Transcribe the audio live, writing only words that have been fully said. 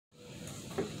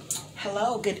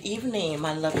Hello, good evening,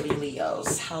 my lovely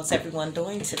Leos. How's everyone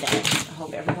doing today? I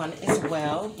hope everyone is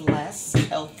well, blessed,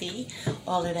 healthy,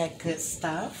 all of that good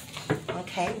stuff.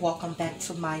 Okay, welcome back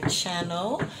to my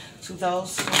channel. To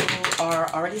those who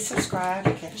are already subscribed,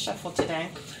 I can't shuffle today.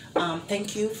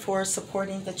 Thank you for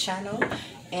supporting the channel.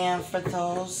 And for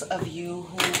those of you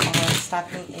who are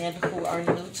stopping in, who are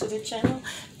new to the channel,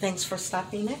 thanks for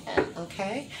stopping in,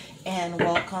 okay? And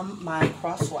welcome my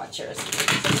cross watchers.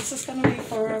 So this is going to be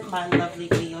for my lovely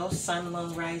Leo, Sun,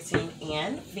 Moon, Rising,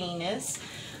 and Venus.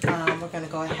 We're going to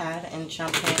go ahead and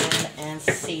jump in and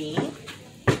see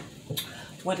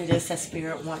what it is that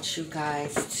Spirit wants you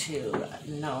guys to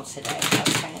know today,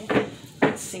 okay?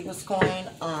 Let's see what's going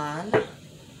on.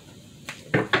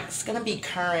 It's going to be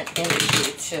current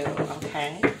energy too,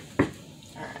 okay?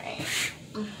 Alright.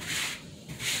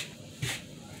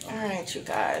 Alright, you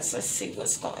guys. Let's see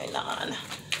what's going on.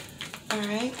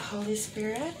 Alright, Holy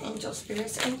Spirit, angel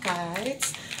spirits, and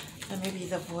guides. Let me be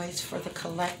the voice for the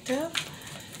collective.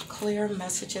 Clear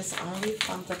messages only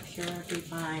from the pure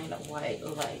divine white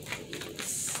light,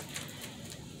 please.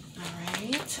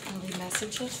 Alright, only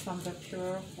messages from the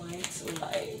pure white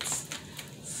light.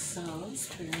 So,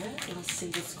 Spirit, let's see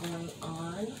what's going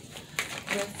on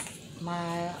with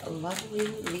my lovely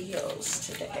Leos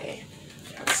today.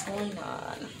 What's going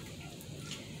on?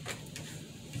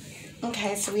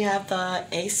 Okay, so we have the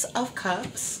Ace of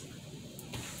Cups,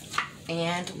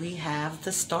 and we have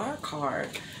the Star card.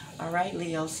 All right,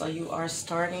 Leo, so you are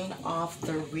starting off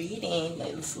the reading.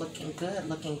 It's looking good,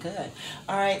 looking good.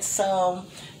 All right, so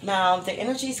now the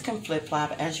energies can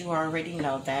flip-flop, as you already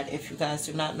know that. If you guys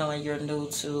do not know and you're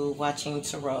new to watching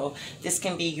tarot, this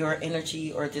can be your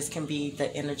energy or this can be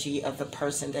the energy of the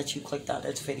person that you clicked on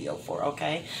this video for,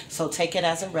 okay? So take it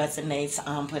as it resonates,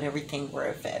 put everything where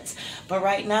it fits. But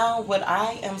right now, what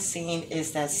I am seeing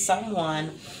is that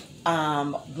someone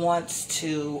wants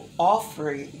to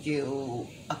offer you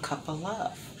a cup of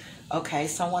love. Okay,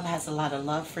 someone has a lot of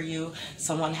love for you.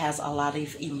 Someone has a lot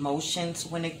of emotions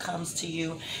when it comes to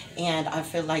you. And I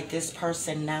feel like this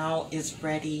person now is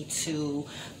ready to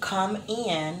come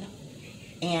in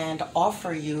and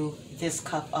offer you this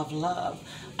cup of love.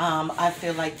 I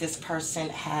feel like this person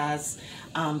has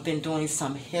been doing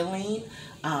some healing.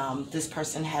 This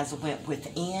person has went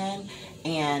within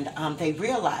and they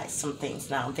realize some things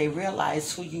now. They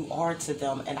realize who you are to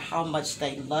them and how much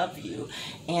they love you.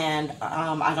 And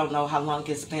I don't know how long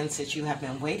it's been since you have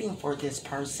been waiting for this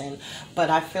person,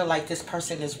 but I feel like this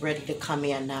person is ready to come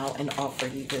in now and offer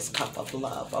you this cup of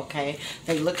love, okay?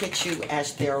 They look at you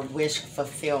as their wish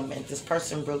fulfillment. This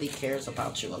person really cares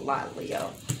about you a lot,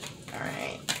 Leo. All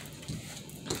right.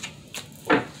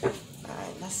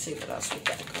 Let's see what else we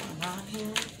got going on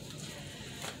here.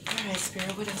 All right,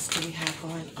 Spirit, what else do we have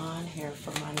going on here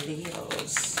for my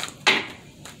Leos?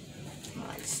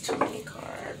 Oh, it's too many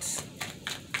cards.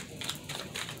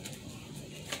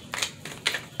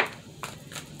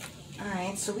 All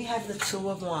right, so we have the Two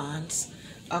of Wands,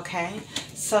 okay?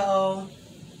 So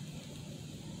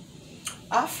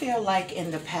I feel like in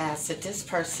the past that this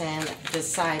person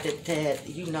decided that,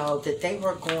 you know, that they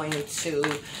were going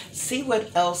to see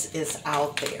what else is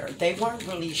out there. They weren't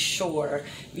really sure,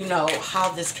 you know,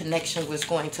 how this connection was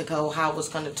going to go, how it was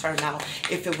going to turn out,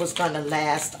 if it was going to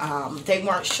last. They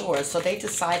weren't sure. So they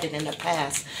decided in the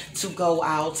past to go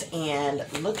out and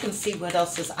look and see what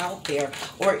else is out there.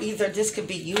 Or either this could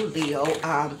be you, Leo.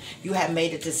 You have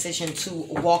made a decision to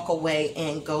walk away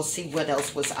and go see what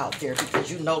else was out there because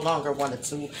you no longer wanted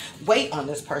to wait on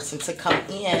this person to come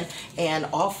in and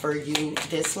offer you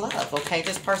this love, okay?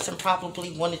 This person probably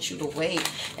wanted you to wait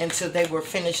until they were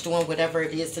finished doing whatever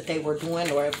it is that they were doing,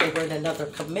 or if they were in another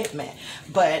commitment,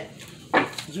 but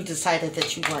you decided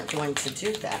that you weren't going to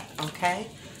do that, okay?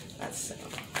 Let's see.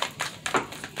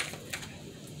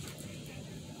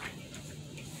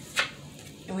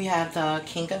 And we have the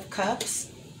King of Cups.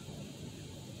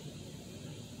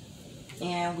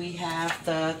 And we have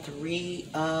the Three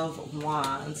of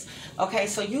Wands. Okay,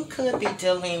 so you could be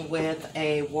dealing with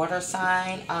a water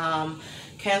sign,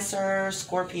 Cancer,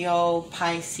 Scorpio,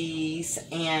 Pisces,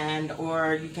 and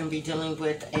or you can be dealing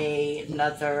with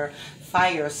another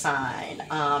fire sign,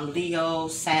 Leo,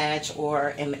 Sag, or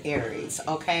an Aries,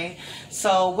 okay?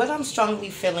 So what I'm strongly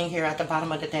feeling here at the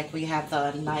bottom of the deck, we have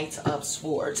the Knight of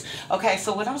Swords. Okay,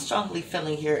 so what I'm strongly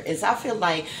feeling here is I feel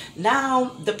like now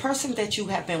the person that you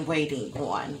have been waiting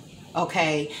on,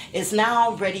 okay, is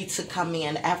now ready to come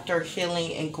in after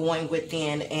healing and going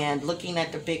within and looking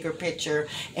at the bigger picture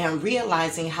and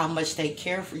realizing how much they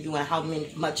care for you and how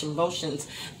much emotions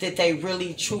that they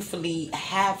really truthfully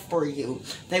have for you.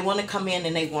 They want to come in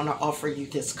and they want to offer you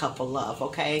this cup of love,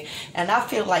 okay? And I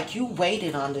feel like you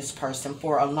waited on this person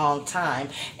for a long time,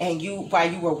 and you,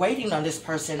 while you were waiting on this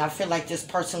person, I feel like this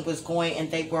person was going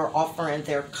and they were offering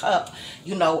their cup,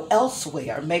 you know,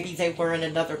 elsewhere. Maybe they were in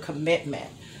another commitment,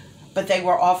 but they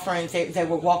were offering, they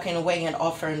were walking away and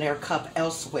offering their cup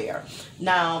elsewhere.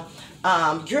 Now,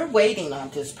 you're waiting on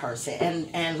this person,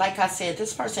 and like I said,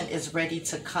 this person is ready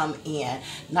to come in.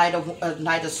 Knight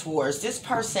of Swords. This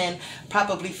person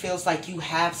probably feels like you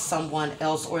have someone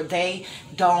else, or they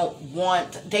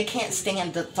they can't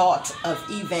stand the thought of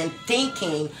even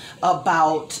thinking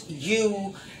about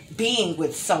you being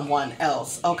with someone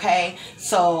else, okay?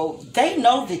 So they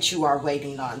know that you are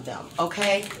waiting on them,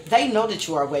 okay? They know that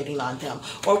you are waiting on them.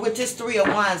 Or with this Three of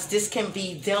Wands, this can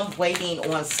be them waiting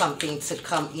on something to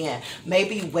come in.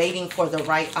 Maybe waiting for the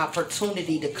right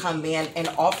opportunity to come in and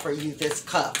offer you this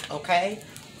cup, okay?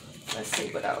 Let's see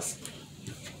what else.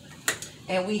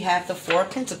 And we have the Four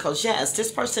of Pentacles. Yes,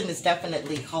 this person is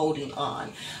definitely holding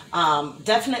on.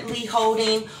 Definitely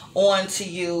holding on to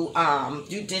you.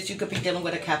 You could be dealing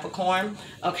with a Capricorn.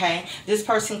 Okay. This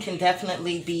person can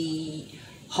definitely be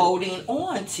holding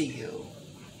on to you.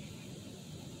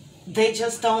 They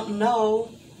just don't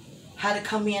know how to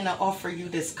come in and offer you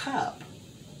this cup.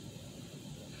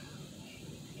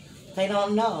 They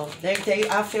don't know.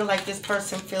 I feel like this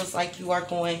person feels like you are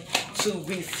going to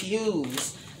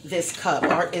refuse this cup,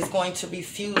 or is going to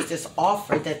refuse this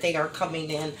offer that they are coming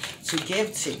in to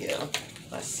give to you.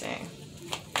 Let's see.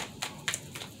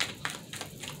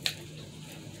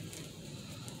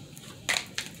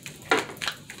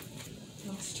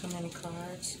 That's too many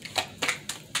cards.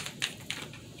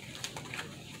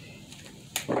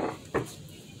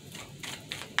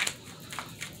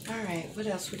 Alright, what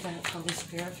else we got, Holy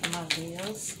Spirit, for my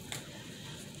Leos?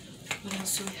 What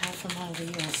else do we have for my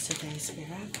Leos today,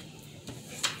 Spirit?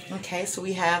 Okay, so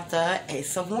we have the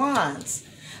Ace of Wands.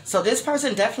 So this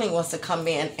person definitely wants to come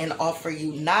in and offer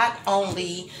you not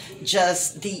only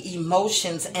just the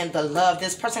emotions and the love.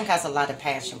 This person has a lot of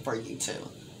passion for you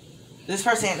too. This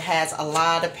person has a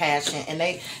lot of passion, and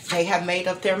they have made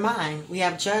up their mind. We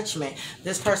have Judgment.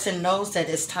 This person knows that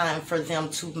it's time for them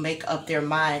to make up their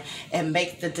mind and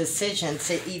make the decision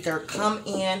to either come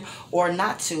in or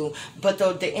not to. But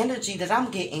the energy that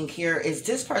I'm getting here is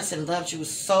this person loves you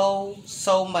so,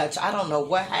 so much. I don't know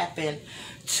what happened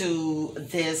to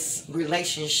this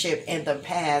relationship in the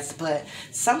past, but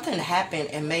something happened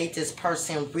and made this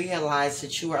person realize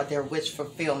that you are their wish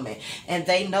fulfillment, and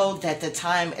they know that the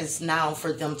time is now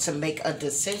for them to make a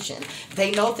decision.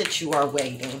 They know that you are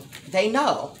waiting. They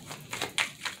know.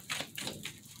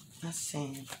 Let's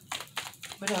see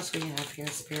what else we have here,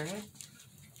 Spirit.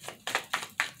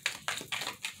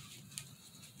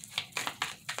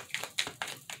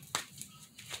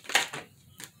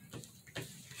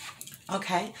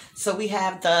 Okay, so we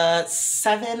have the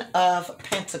Seven of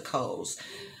Pentacles.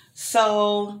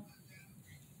 So,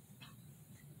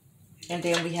 and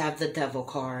then we have the Devil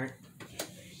card.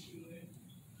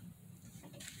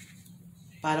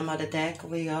 Bottom of the deck,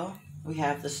 Leo, we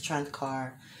have the Strength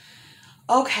card.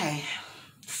 Okay,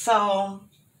 so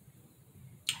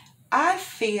I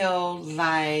feel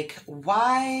like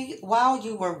while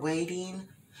you were waiting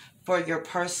for your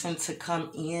person to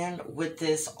come in with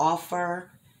this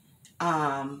offer,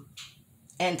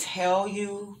 and tell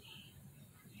you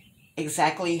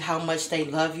exactly how much they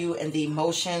love you and the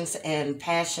emotions and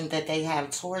passion that they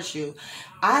have towards you,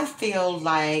 I feel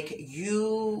like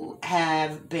you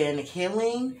have been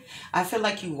healing. I feel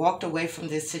like you walked away from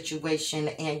this situation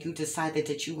and you decided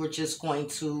that you were just going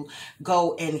to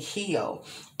go and heal.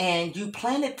 And you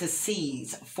planted the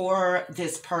seeds for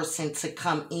this person to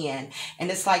come in. And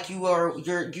it's like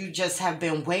you just have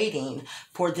been waiting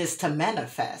for this to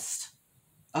manifest.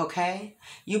 Okay,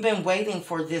 you've been waiting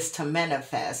for this to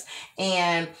manifest,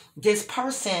 and this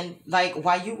person, like,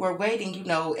 while you were waiting, you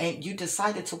know, and you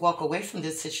decided to walk away from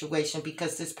this situation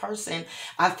because this person,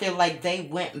 I feel like they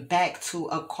went back to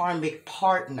a karmic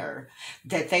partner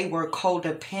that they were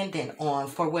codependent on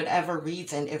for whatever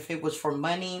reason. If it was for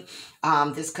money,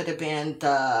 this could have been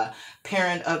the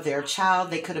parent of their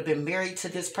child. They could have been married to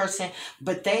this person,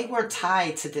 but they were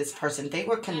tied to this person. They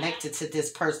were connected to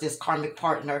this person, this karmic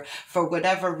partner, for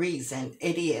whatever reason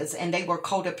it is. And they were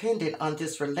codependent on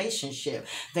this relationship.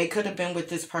 They could have been with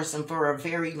this person for a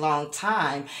very long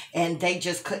time, and they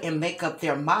just couldn't make up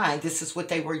their mind. This is what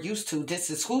they were used to. This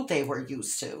is who they were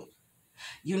used to.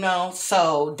 You know,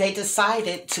 so they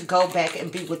decided to go back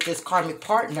and be with this karmic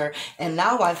partner. And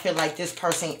now I feel like this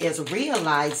person is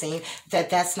realizing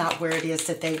that that's not where it is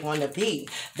that they want to be.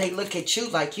 They look at you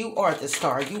like you are the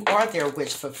star. You are their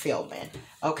wish fulfillment.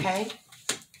 Okay?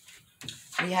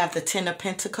 We have the Ten of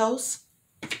Pentacles.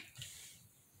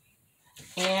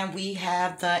 And we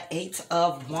have the Eight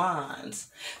of Wands.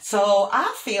 So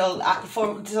I feel,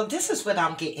 so this is what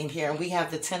I'm getting here. And we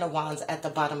have the Ten of Wands at the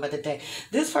bottom of the deck.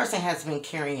 This person has been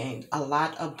carrying a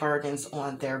lot of burdens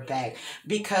on their back.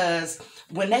 Because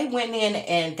when they went in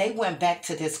and they went back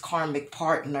to this karmic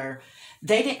partner,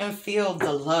 they didn't feel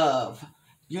the love,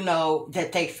 you know,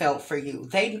 that they felt for you.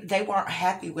 They weren't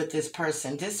happy with this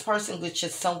person. This person was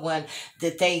just someone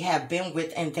that they have been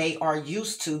with and they are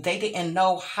used to. They didn't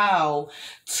know how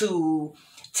to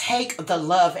take the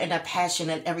love and the passion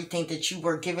and everything that you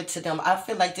were giving to them. I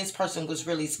feel like this person was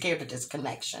really scared of this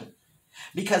connection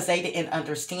because they didn't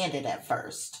understand it at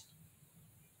first.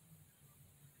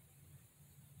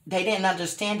 They didn't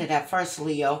understand it at first,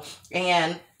 Leo.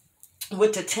 And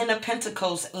with the Ten of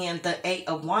Pentacles and the Eight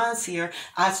of Wands here,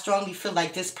 I strongly feel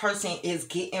like this person is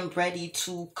getting ready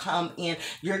to come in.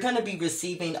 You're going to be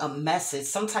receiving a message,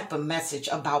 some type of message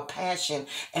about passion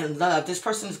and love. This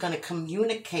person is going to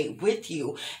communicate with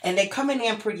you. And they're coming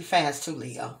in pretty fast too,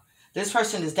 Leo. This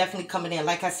person is definitely coming in.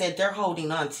 Like I said, they're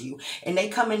holding on to you. And they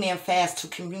coming in fast to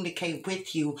communicate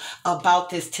with you about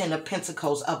this Ten of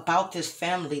Pentacles, about this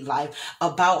family life,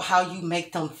 about how you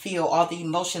make them feel, all the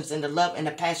emotions and the love and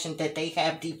the passion that they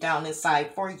have deep down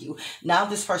inside for you. Now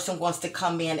this person wants to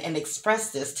come in and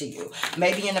express this to you.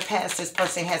 Maybe in the past, this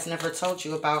person has never told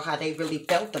you about how they really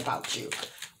felt about you.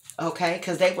 Okay,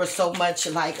 because they were so much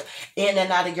like in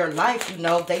and out of your life, you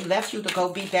know, they left you to go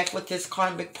be back with this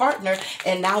karmic partner,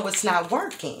 and now it's not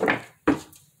working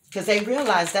because they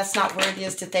realize that's not where it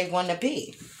is that they want to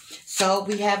be. So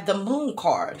we have the Moon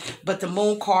card, but the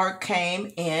Moon card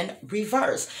came in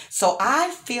reverse. So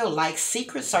I feel like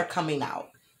secrets are coming out.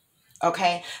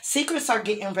 Okay, secrets are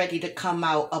getting ready to come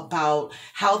out about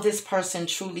how this person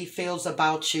truly feels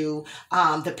about you,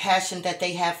 the passion that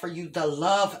they have for you, the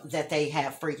love that they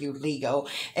have for you, Leo.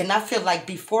 And I feel like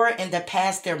before in the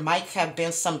past, there might have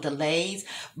been some delays,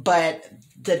 but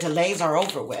the delays are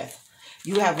over with.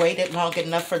 You have waited long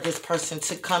enough for this person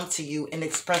to come to you and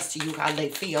express to you how they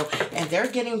feel. And they're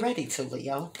getting ready to,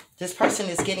 Leo. This person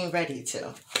is getting ready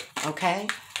to. Okay,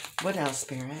 what else,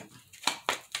 Spirit?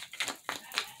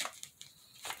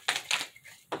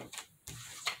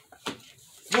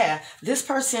 Yeah, this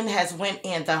person has went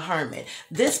in, the Hermit.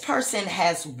 This person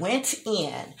has went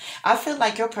in. I feel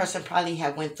like your person probably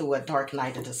had went through a dark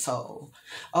night of the soul.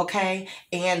 Okay?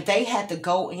 And they had to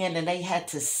go in and they had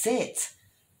to sit.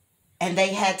 And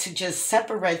they had to just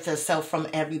separate themselves from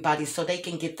everybody so they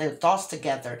can get their thoughts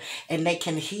together and they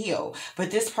can heal.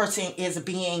 But this person is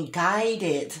being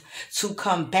guided to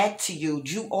come back to you.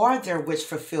 You are their wish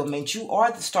fulfillment. You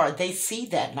are the star. They see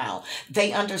that now.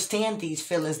 They understand these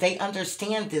feelings. They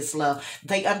understand this love.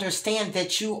 They understand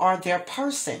that you are their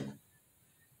person.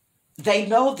 They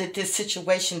know that this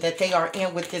situation that they are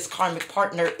in with this karmic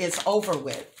partner is over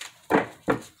with.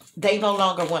 They no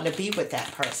longer want to be with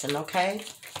that person, okay?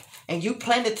 And you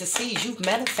planted the seeds, you've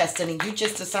manifested, and you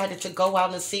just decided to go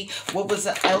out and see what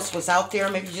else was out there.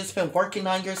 Maybe you've just been working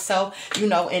on yourself, you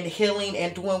know, and healing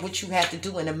and doing what you had to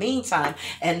do in the meantime.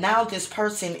 And now this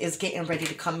person is getting ready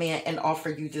to come in and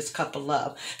offer you this cup of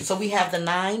love. So we have the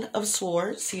Nine of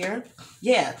Swords here.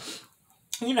 Yeah,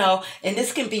 you know, and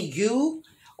this can be you,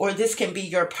 or this can be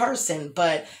your person.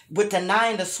 But with the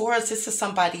Nine of Swords, this is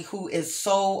somebody who is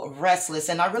so restless.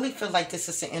 And I really feel like this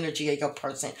is the energy of your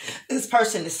person. This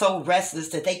person is so restless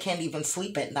that they can't even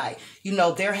sleep at night. You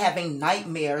know, they're having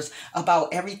nightmares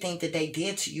about everything that they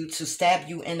did to you to stab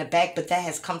you in the back. But that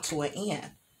has come to an end.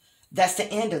 That's the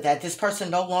end of that. This person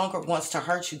no longer wants to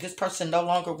hurt you. This person no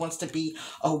longer wants to be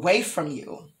away from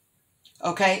you.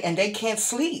 Okay? And they can't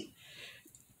sleep.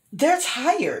 They're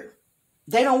tired.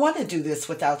 They don't want to do this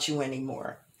without you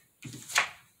anymore.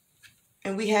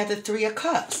 And we had the Three of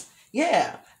Cups.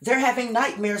 Yeah, they're having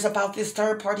nightmares about this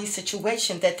third-party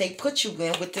situation that they put you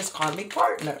in with this karmic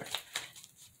partner.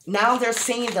 Now they're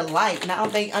seeing the light. Now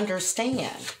they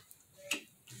understand.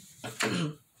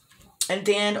 And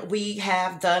then we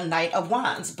have the Knight of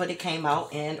Wands, but it came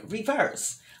out in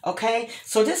reverse. Okay,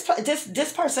 so this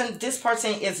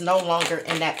person is no longer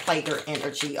in that player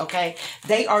energy. Okay,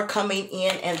 they are coming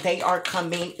in, and they are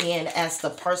coming in as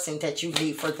the person that you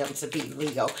need for them to be,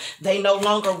 Leo. They no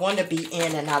longer want to be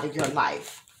in and out of your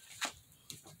life.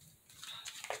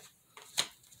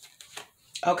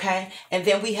 Okay, and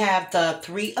then we have the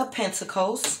Three of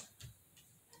Pentacles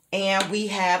And we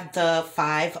have the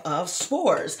Five of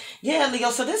Swords. Yeah,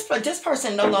 Leo. So this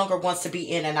person no longer wants to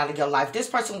be in and out of your life. This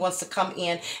person wants to come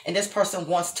in, and this person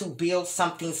wants to build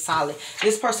something solid.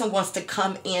 This person wants to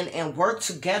come in and work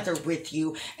together with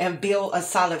you and build a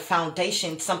solid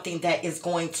foundation, something that is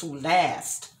going to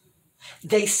last.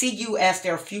 They see you as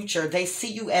their future. They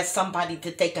see you as somebody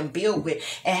that they can build with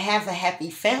and have a happy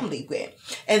family with.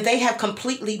 And they have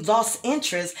completely lost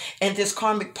interest in this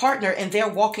karmic partner, and they're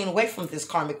walking away from this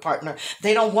karmic partner.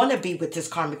 They don't want to be with this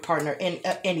karmic partner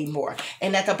anymore.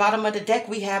 And at the bottom of the deck,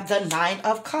 we have the Nine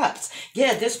of Cups.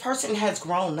 Yeah, this person has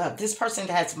grown up. This person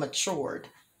has matured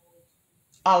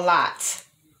a lot.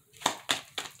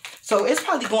 So it's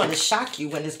probably going to shock you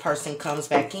when this person comes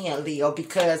back in, Leo,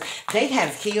 because they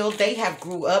have healed, they have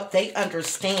grew up, they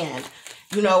understand,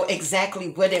 you know, exactly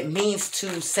what it means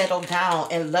to settle down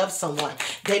and love someone.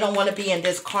 They don't want to be in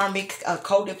this karmic,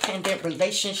 codependent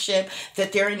relationship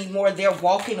that they're anymore. They're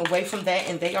walking away from that,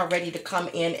 and they are ready to come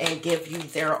in and give you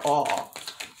their all.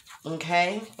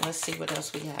 Okay, let's see what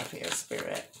else we have here,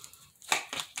 Spirit.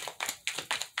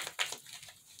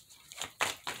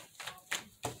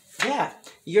 Yeah.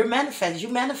 You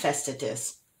manifested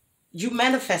this. You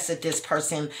manifested this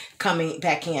person coming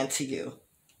back into you,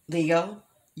 Leo.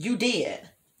 You did.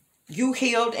 You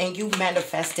healed and you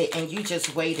manifested and you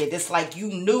just waited. It's like you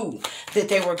knew that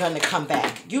they were going to come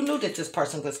back. You knew that this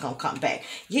person was going to come back.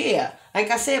 Yeah, like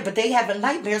I said, but they having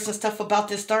nightmares and stuff about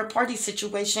this third party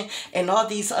situation and all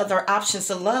these other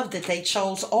options of love that they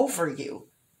chose over you.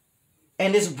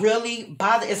 And it's really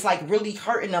it's like really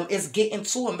hurting them. It's getting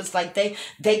to them. It's like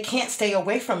they can't stay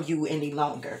away from you any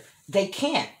longer. They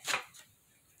can't.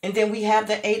 And then we have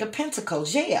the Eight of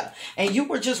Pentacles. Yeah. And you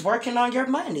were just working on your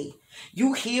money.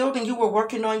 You healed and you were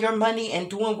working on your money and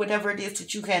doing whatever it is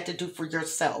that you had to do for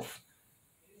yourself.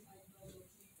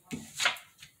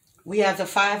 We have the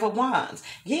Five of Wands.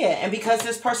 Yeah, and because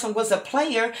this person was a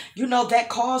player, you know, that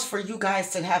caused for you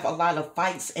guys to have a lot of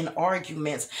fights and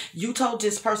arguments. You told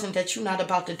this person that you're not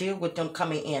about to deal with them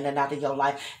coming in and out of your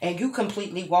life, and you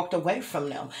completely walked away from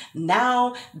them.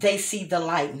 Now they see the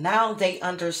light. Now they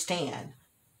understand.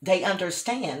 They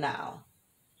understand now.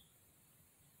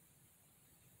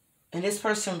 And this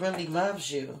person really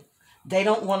loves you. They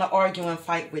don't want to argue and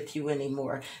fight with you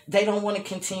anymore. They don't want to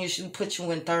continuously put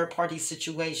you in third-party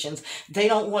situations. They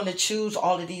don't want to choose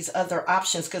all of these other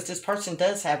options because this person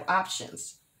does have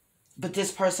options. But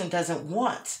this person doesn't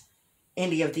want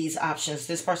any of these options.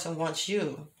 This person wants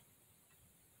you.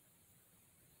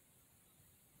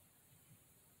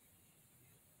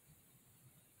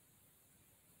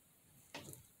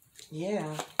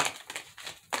 Yeah.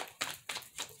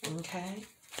 Okay.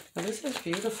 Well, this is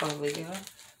beautiful, Leo.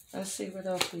 Let's see what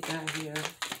else we got here.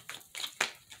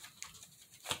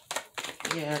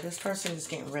 Yeah, this person is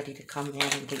getting ready to come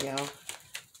in, Leo.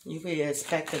 You be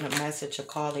expecting a message, a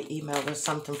call, an email, or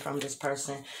something from this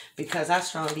person. Because I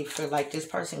strongly feel like this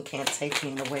person can't take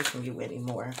being away from you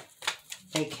anymore.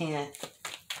 They can't.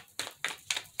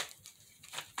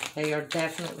 They are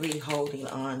definitely holding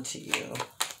on to you.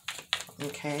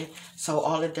 Okay? So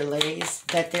all the delays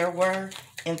that there were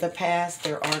in the past,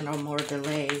 there are no more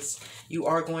delays. You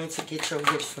are going to get your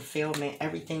wish fulfillment.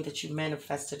 Everything that you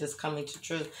manifested is coming to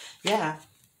truth. Yeah.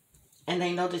 And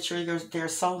they know that you're their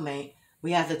soulmate.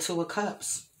 We have the Two of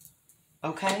Cups.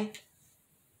 Okay?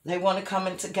 They want to come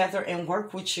in together and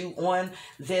work with you on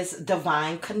this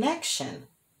divine connection.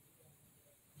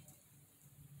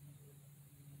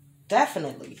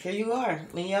 Definitely. Here you are,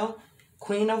 Leo.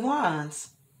 Queen of Wands.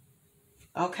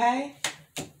 Okay?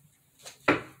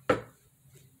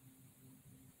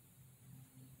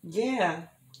 Yeah.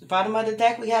 The bottom of the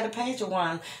deck, we had a Page of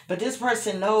Wands. But this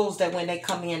person knows that when they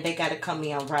come in, they got to come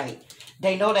in right.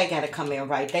 They know they got to come in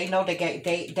right. They know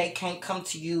they can't come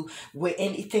to you with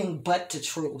anything but the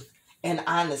truth and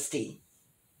honesty.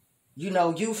 You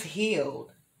know, you've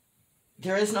healed.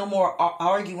 There is no more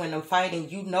arguing and fighting.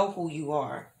 You know who you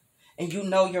are. And you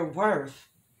know your worth.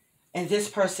 And this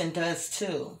person does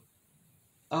too.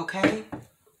 Okay?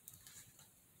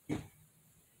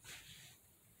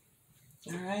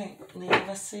 All right, Leo,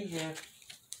 let's see here.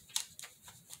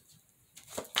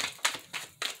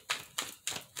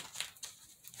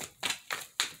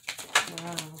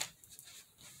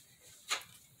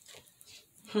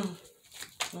 Wow.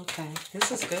 Okay,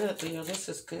 this is good, Leo. This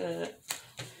is good.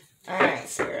 All right,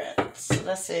 Spirit. So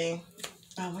let's see.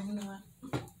 Oh, well, you know what?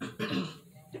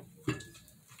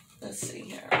 Let's see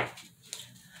here.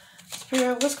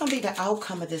 Spirit, what's going to be the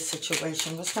outcome of this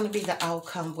situation? What's going to be the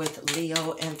outcome with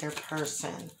Leo and their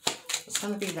person? What's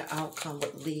going to be the outcome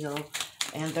with Leo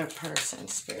and their person,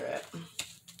 Spirit?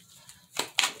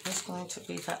 What's going to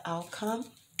be the outcome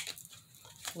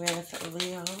with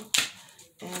Leo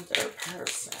and their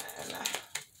person.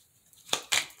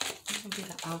 What can be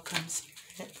the outcome,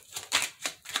 Spirit?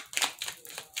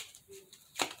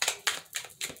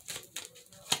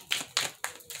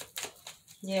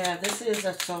 Yeah, this is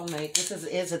a soulmate. This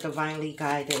is a divinely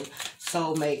guided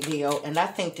soulmate, Leo. And I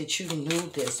think that you knew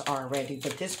this already,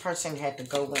 but this person had to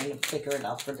go in and figure it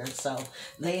out for themselves.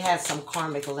 They had some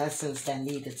karmic lessons that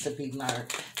needed to be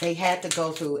learned. They had to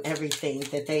go through everything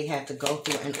that they had to go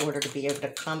through in order to be able to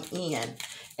come in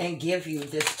and give you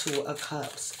this Two of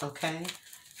Cups, okay?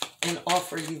 And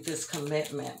offer you this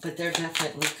commitment. But they're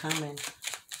definitely coming.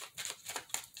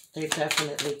 They're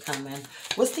definitely coming.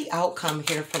 What's the outcome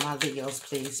here for my Leos,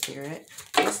 please, Spirit?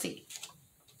 What's the...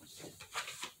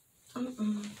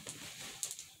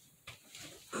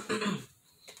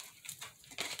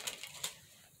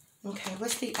 Okay,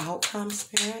 what's the outcome,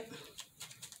 Spirit?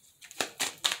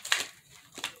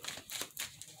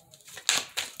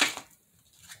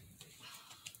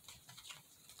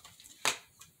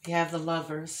 You have the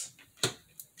Lovers.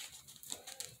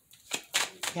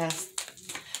 Yes.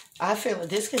 I feel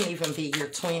this can even be your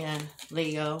twin,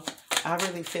 Leo. I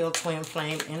really feel twin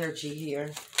flame energy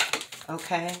here.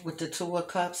 Okay, with the Two of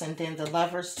Cups and then the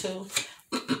Lovers too.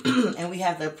 And we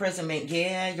have the imprisonment.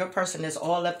 Yeah, your person is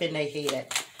all up in their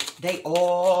head. They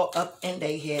all up in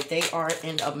their head. They are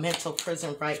in a mental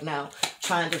prison right now,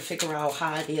 trying to figure out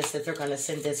how it is that they're going to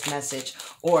send this message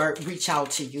or reach out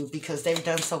to you, because they've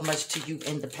done so much to you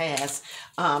in the past.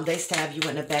 They stab you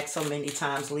in the back so many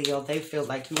times, Leo. They feel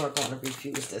like you are going to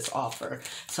refuse this offer.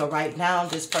 So right now,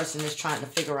 this person is trying to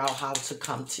figure out how to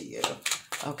come to you.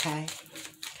 Okay?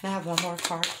 Can I have one more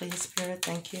card, please, Spirit?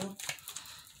 Thank you.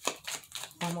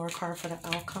 One more card for the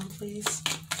outcome, please.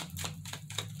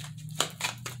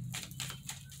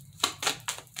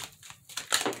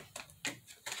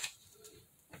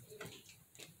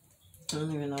 I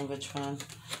don't even know which one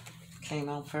came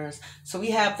out first. So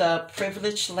we have the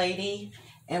privileged lady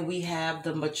and we have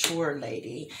the mature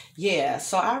lady. Yeah,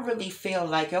 so I really feel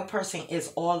like your person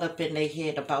is all up in their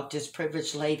head about this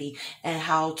privileged lady and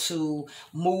how to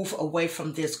move away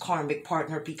from this karmic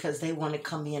partner, because they want to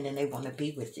come in and they want to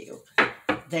be with you.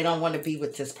 They don't want to be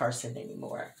with this person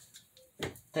anymore.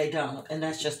 They don't. And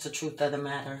that's just the truth of the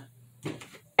matter.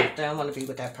 They don't want to be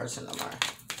with that person no more.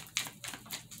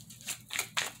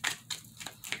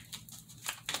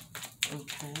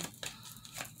 Okay.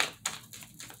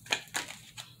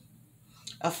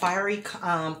 A fiery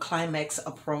climax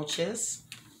approaches.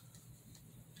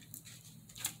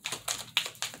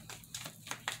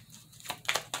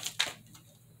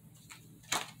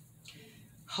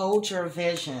 Hold your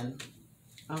vision.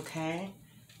 Okay.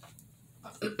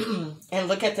 And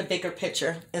look at the bigger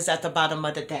picture. Is at the bottom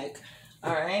of the deck.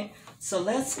 All right. So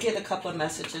let's get a couple of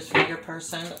messages from your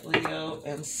person, Leo,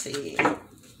 and see.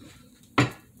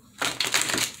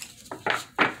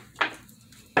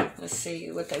 Let's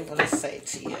see what they want to say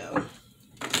to you.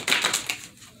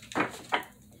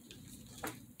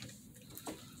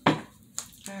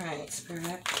 All right,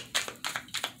 Spirit.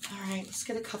 All right, let's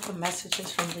get a couple of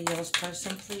messages from Leo's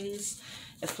person, please.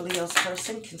 If Leo's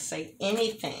person can say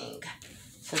anything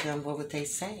to them, what would they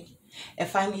say?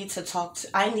 If I need to talk to,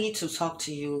 I need to talk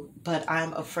to you, but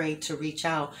I'm afraid to reach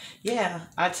out. Yeah,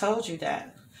 I told you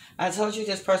that. I told you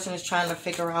this person is trying to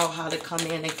figure out how to come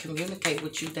in and communicate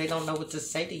with you. They don't know what to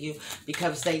say to you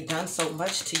because they've done so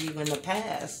much to you in the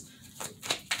past.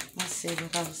 Let's see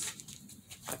what else.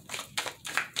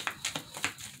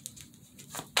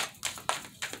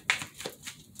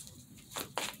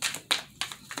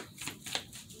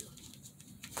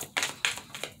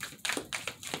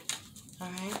 All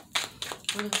right.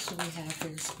 What else do we have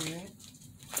here, Spirit?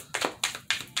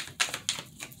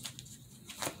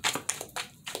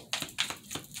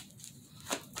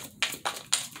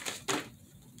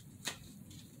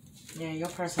 Yeah, your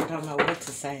person don't know what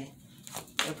to say.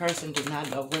 Your person do not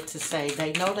know what to say.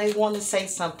 They know they want to say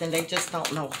something. They just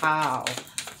don't know how.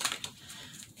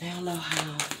 They don't know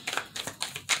how.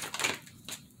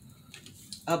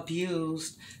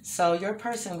 Abused. So your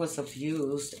person was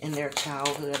abused in their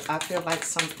childhood. I feel like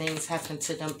some things happened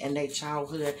to them in their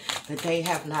childhood that they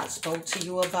have not spoke to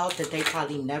you about, that they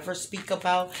probably never speak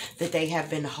about, that they have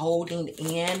been holding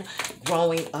in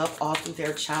growing up all through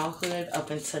their childhood up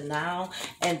until now.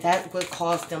 And that would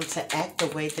cause them to act the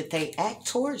way that they act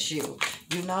towards you.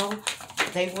 You know,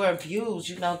 they were abused.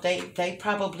 You know, they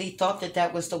probably thought that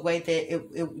that was the way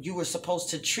that you were supposed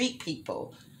to treat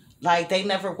people. Like, they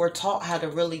never were taught how to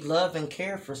really love and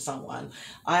care for someone.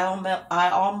 I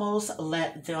almost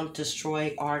let them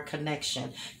destroy our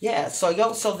connection. Yeah, so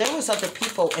there was other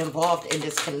people involved in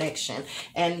this connection.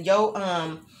 And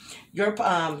Your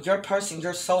person,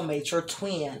 your soulmate, your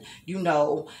twin, you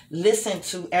know, listen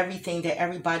to everything that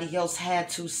everybody else had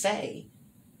to say.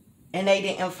 And they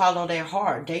didn't follow their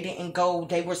heart. They didn't go,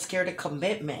 they were scared of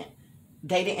commitment.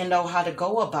 They didn't know how to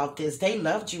go about this. They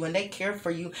loved you and they cared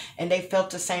for you and they felt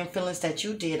the same feelings that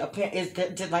you did.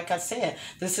 Like I said,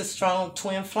 this is strong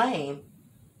twin flame.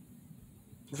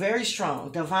 Very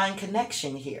strong divine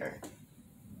connection here.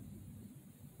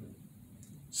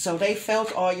 So they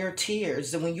felt all your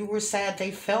tears. And when you were sad,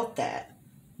 they felt that.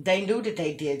 They knew that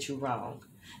they did you wrong.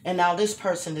 And now this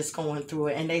person is going through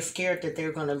it and they scared that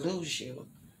they're going to lose you.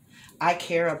 I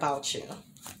care about you.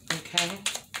 Okay?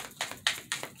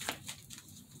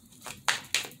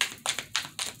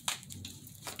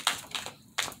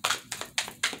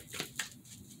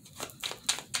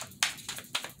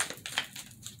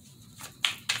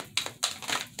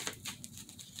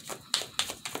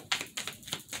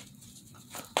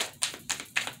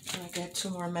 Can I get 2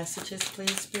 more messages,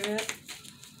 please, Spirit?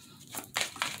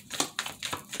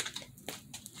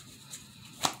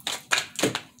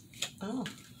 Oh.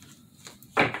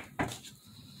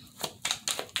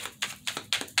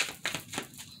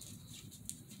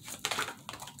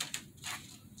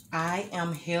 I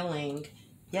am healing.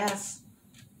 Yes.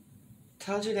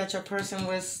 Told you that your person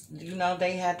was, you know,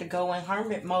 they had to go in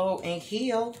hermit mode and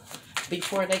heal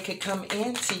before they could come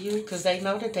into you because they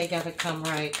know that they got to come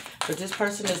right. But this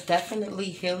person is definitely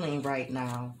healing right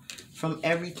now from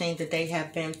everything that they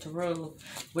have been through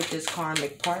with this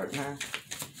karmic partner.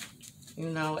 You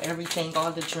know, everything,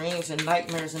 all the dreams and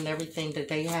nightmares and everything that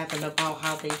they have and about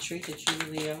how they treated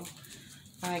you, Leo.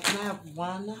 All right, can I have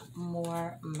 1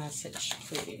 more message,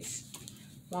 please?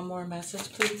 1 more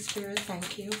message, please, Spirit.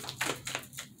 Thank you.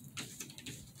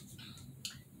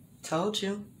 Told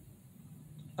you.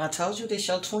 I told you this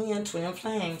your twin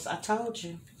flames. I told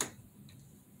you.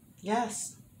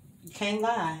 Yes. You can't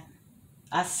lie.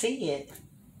 I see it.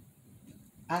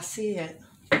 I see it.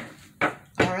 All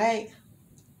right.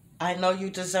 I know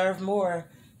you deserve more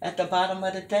at the bottom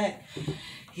of the deck.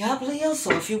 Yup, Leo.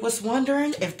 So if you was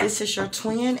wondering if this is your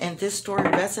twin and this story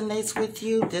resonates with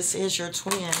you, this is your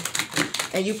twin.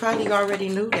 And you probably already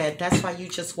knew that. That's why you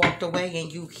just walked away and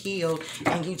you healed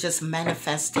and you just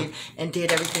manifested and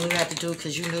did everything you had to do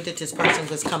because you knew that this person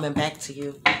was coming back to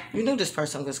you. You knew this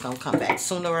person was going to come back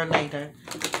sooner or later.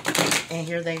 And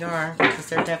here they are because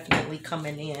they're definitely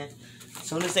coming in. As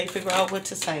soon as they figure out what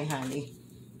to say, honey.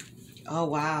 Oh,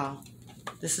 wow.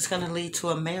 This is going to lead to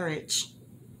a marriage.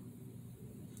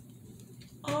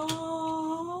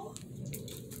 Oh,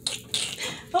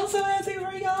 I'm so happy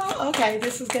for y'all. Okay,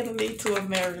 this is going to lead to a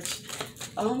marriage.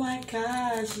 Oh my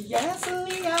gosh. Yes,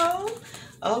 Leo.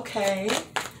 Okay.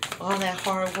 All that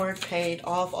hard work paid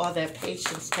off. All that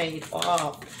patience paid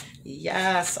off.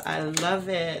 Yes, I love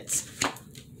it.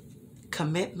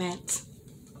 Commitment.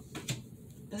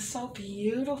 It's so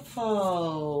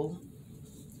beautiful.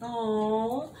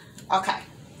 Oh. Okay.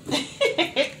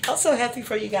 I'm so happy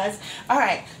for you guys. All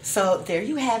right, so there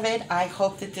you have it. I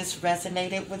hope that this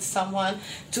resonated with someone.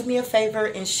 Do me a favor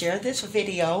and share this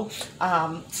video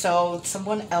so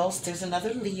someone else, there's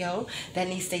another Leo that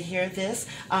needs to hear this.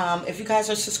 If you guys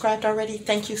are subscribed already,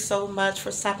 thank you so much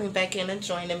for stopping back in and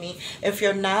joining me. If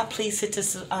you're not, please hit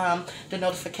this, the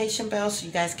notification bell so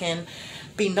you guys can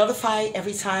be notified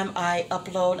every time I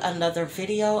upload another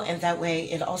video, and that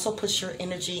way it also puts your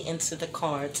energy into the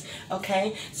cards.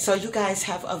 Okay, so you guys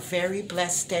have a very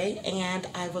blessed day and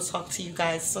I will talk to you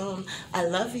guys soon. I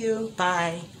love you.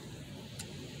 Bye.